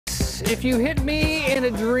If you hit me in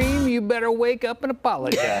a dream, you better wake up and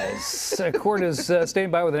apologize. Court is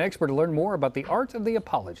standing by with an expert to learn more about the art of the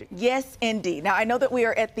apology. Yes, indeed. Now, I know that we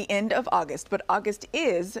are at the end of August, but August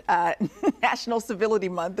is National Civility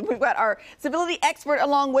Month. We've got our civility expert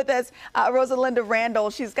along with us, Rosalinda Randall.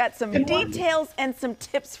 She's got some details and some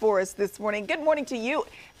tips for us this morning. Good morning to you.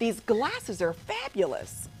 These glasses are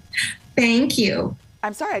fabulous. Thank you.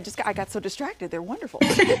 I'm sorry, I got so distracted. They're wonderful.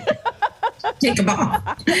 Take them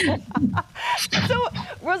off. So,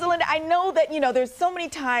 Rosalinda, I know that, there's so many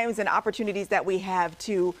times and opportunities that we have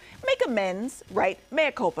to make amends, right? Mea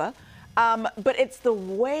culpa. But it's the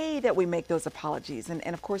way that we make those apologies and,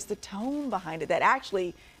 of course, the tone behind it that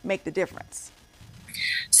actually make the difference.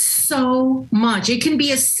 So much. It can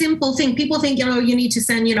be a simple thing. People think, you need to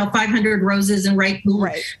send, 500 roses and write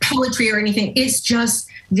poetry or anything. It's just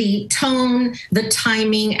the tone, the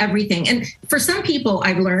timing, everything. And for some people,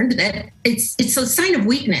 I've learned that it's a sign of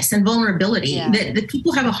weakness and vulnerability, that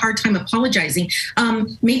people have a hard time apologizing.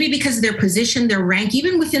 Maybe because of their position, their rank,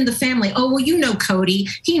 even within the family. Oh, well, Cody,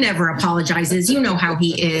 he never apologizes. You know how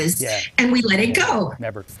he is. Yeah. And we let it go.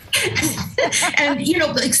 Never. And,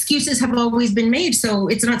 excuses have always been made. So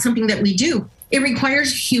it's not something that we do. It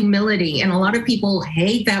requires humility. And a lot of people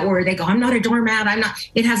hate that word. They go, I'm not a doormat. I'm not.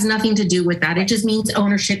 It has nothing to do with that. It just means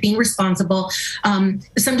ownership, being responsible.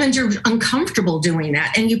 Sometimes you're uncomfortable doing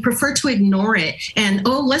that and you prefer to ignore it. And,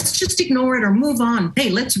 let's just ignore it or move on. Hey,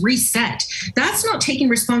 let's reset. That's not taking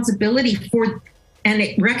responsibility for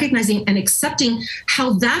and recognizing and accepting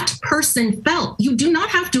how that person felt. You do not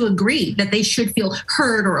have to agree that they should feel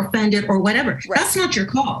hurt or offended or whatever. Right. That's not your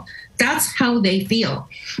call. That's how they feel.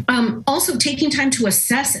 Also taking time to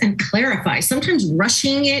assess and clarify, sometimes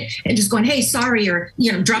rushing it and just going, hey, sorry, or,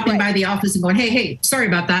 dropping by the office and going, hey, sorry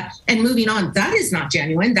about that, and moving on. That is not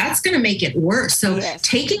genuine. That's going to make it worse. So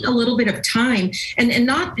taking a little bit of time and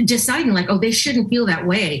not deciding like, they shouldn't feel that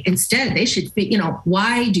way. Instead, they should,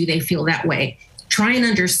 why do they feel that way? Try and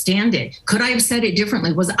understand it. Could I have said it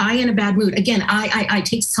differently? Was I in a bad mood? Again, I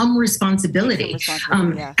take some responsibility.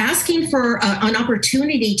 Asking for an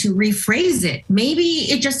opportunity to rephrase it.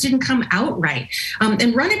 Maybe it just didn't come out right.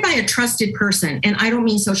 And run it by a trusted person. And I don't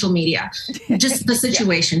mean social media, just the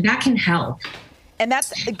situation. That can help. And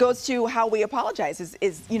it goes to how we apologize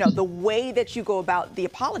is the way that you go about the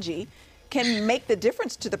apology can make the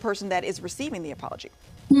difference to the person that is receiving the apology.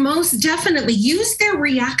 Most definitely. Use their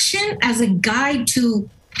reaction as a guide to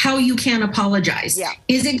how you can apologize. Yeah.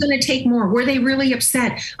 Is it going to take more? Were they really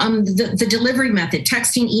upset? The delivery method,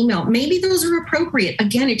 texting, email, maybe those are appropriate.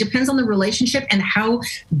 Again, it depends on the relationship and how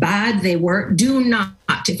bad they were. Do not,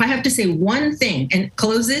 if I have to say one thing and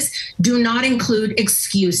close this, do not include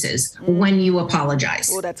excuses when you apologize.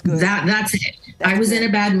 Oh, that's good. That's it. I was in a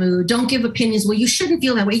bad mood. Don't give opinions. Well, you shouldn't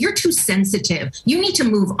feel that way. You're too sensitive. You need to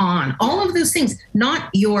move on. All of those things, not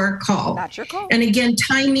your call. Not your call. And again,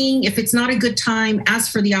 timing, if it's not a good time,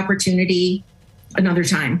 ask for the opportunity another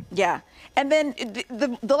time. Yeah. And then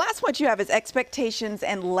the last point you have is expectations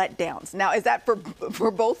and letdowns. Now, is that for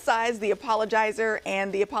both sides, the apologizer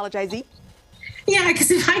and the apologizee? Yeah, because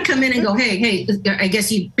if I come in and go, hey, I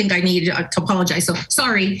guess you think I need to apologize. So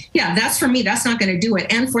sorry. Yeah, that's for me. That's not going to do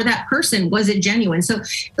it. And for that person, was it genuine? So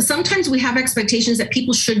sometimes we have expectations that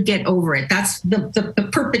people should get over it. That's the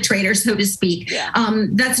perpetrator, so to speak. Yeah.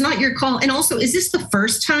 That's not your call. And also, is this the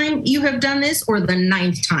first time you have done this or the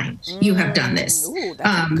 9th time you have done this? Ooh,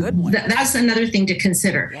 that's a good one. That's another thing to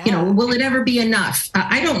consider. Yeah. Will it ever be enough?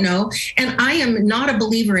 I don't know. And I am not a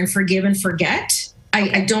believer in forgive and forget.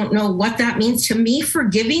 I don't know what that means. To me,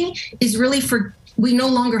 forgiving is really we no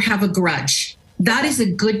longer have a grudge. That is a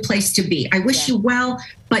good place to be. I wish you well,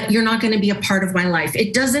 but you're not going to be a part of my life.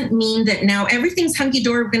 It doesn't mean that now everything's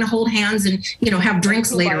hunky-dory, we're going to hold hands and, have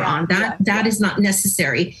drinks later on. That is not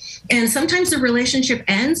necessary. And sometimes the relationship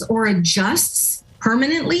ends or adjusts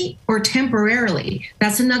permanently or temporarily.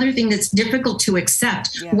 That's another thing that's difficult to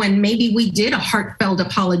accept when maybe we did a heartfelt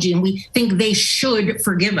apology and we think they should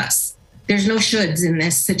forgive us. There's no shoulds in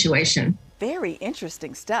this situation. Very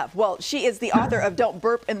interesting stuff. Well, she is the author of Don't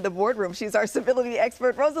Burp in the Boardroom. She's our civility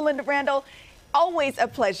expert, Rosalinda Randall. Always a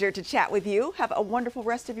pleasure to chat with you. Have a wonderful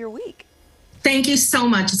rest of your week. Thank you so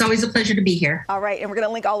much. It's always a pleasure to be here. All right. And we're going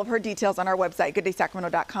to link all of her details on our website,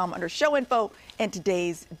 gooddaysacramento.com, under show info and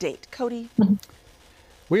today's date. Cody?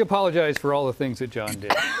 We apologize for all the things that John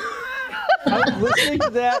did. I was listening to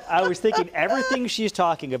that. I was thinking everything she's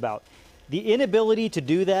talking about. The inability to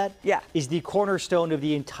do that is the cornerstone of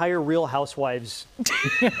the entire Real Housewives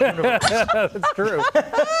universe. That's true.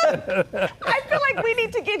 I feel like we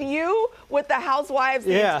need to get you with the Housewives,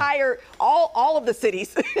 the entire, all of the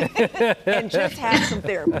cities, and just have some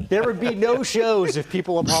therapy. There would be no shows if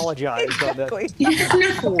people apologized on that. Exactly.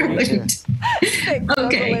 No, I wouldn't. Thanks,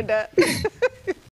 Okay. Rosalinda.